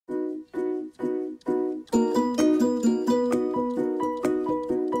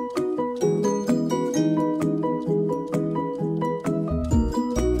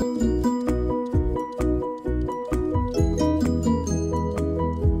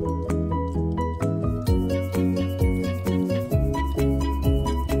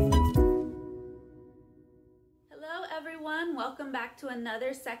to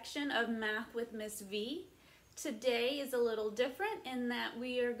another section of Math with Miss V. Today is a little different in that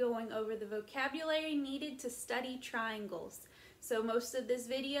we are going over the vocabulary needed to study triangles. So most of this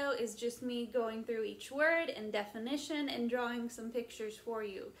video is just me going through each word and definition and drawing some pictures for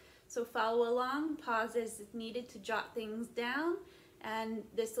you. So follow along, pause as needed to jot things down, and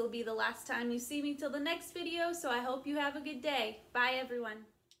this will be the last time you see me till the next video, so I hope you have a good day. Bye everyone.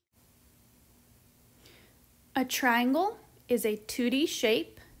 A triangle is a 2D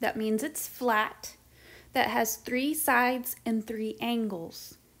shape, that means it's flat, that has 3 sides and 3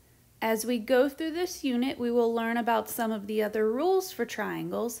 angles. As we go through this unit, we will learn about some of the other rules for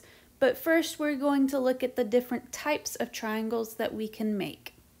triangles, but first we're going to look at the different types of triangles that we can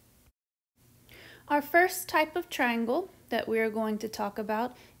make. Our first type of triangle that we are going to talk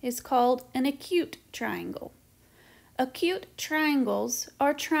about is called an acute triangle. Acute triangles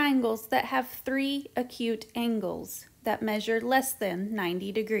are triangles that have 3 acute angles that measure less than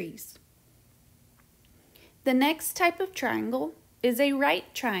 90 degrees. The next type of triangle is a right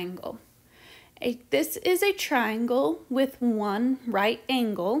triangle. This is a triangle with 1 right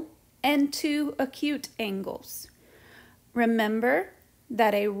angle and 2 acute angles. Remember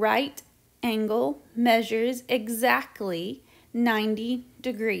that a right angle measures exactly 90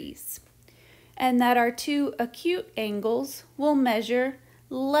 degrees, and that our 2 acute angles will measure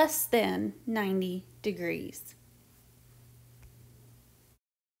less than 90 degrees.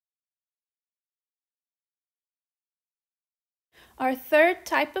 Our third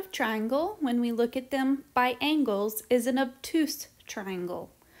type of triangle, when we look at them by angles, is an obtuse triangle.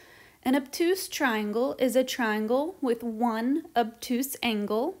 An obtuse triangle is a triangle with 1 obtuse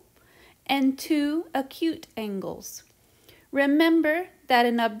angle and 2 acute angles. Remember that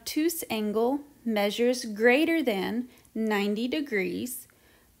an obtuse angle measures greater than 90 degrees,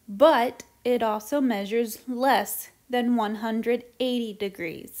 but it also measures less than 180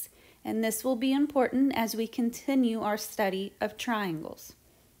 degrees. And this will be important as we continue our study of triangles.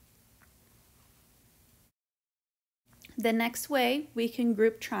 The next way we can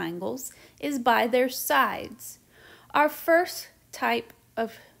group triangles is by their sides. Our first type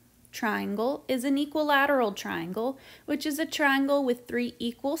of triangle is an equilateral triangle, which is a triangle with 3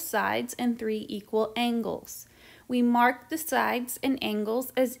 equal sides and 3 equal angles. We mark the sides and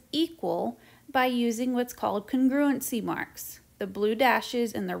angles as equal by using what's called congruency marks, the blue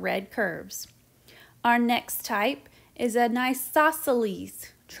dashes and the red curves. Our next type is an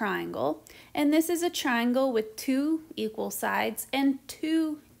isosceles triangle, and this is a triangle with 2 equal sides and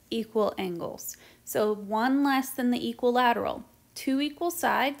 2 equal angles. So 1 less than the equilateral. 2 equal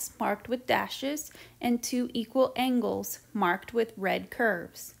sides marked with dashes and 2 equal angles marked with red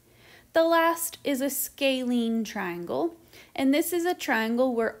curves. The last is a scalene triangle, and this is a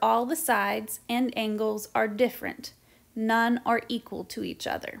triangle where all the sides and angles are different. None are equal to each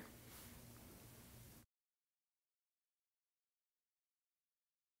other.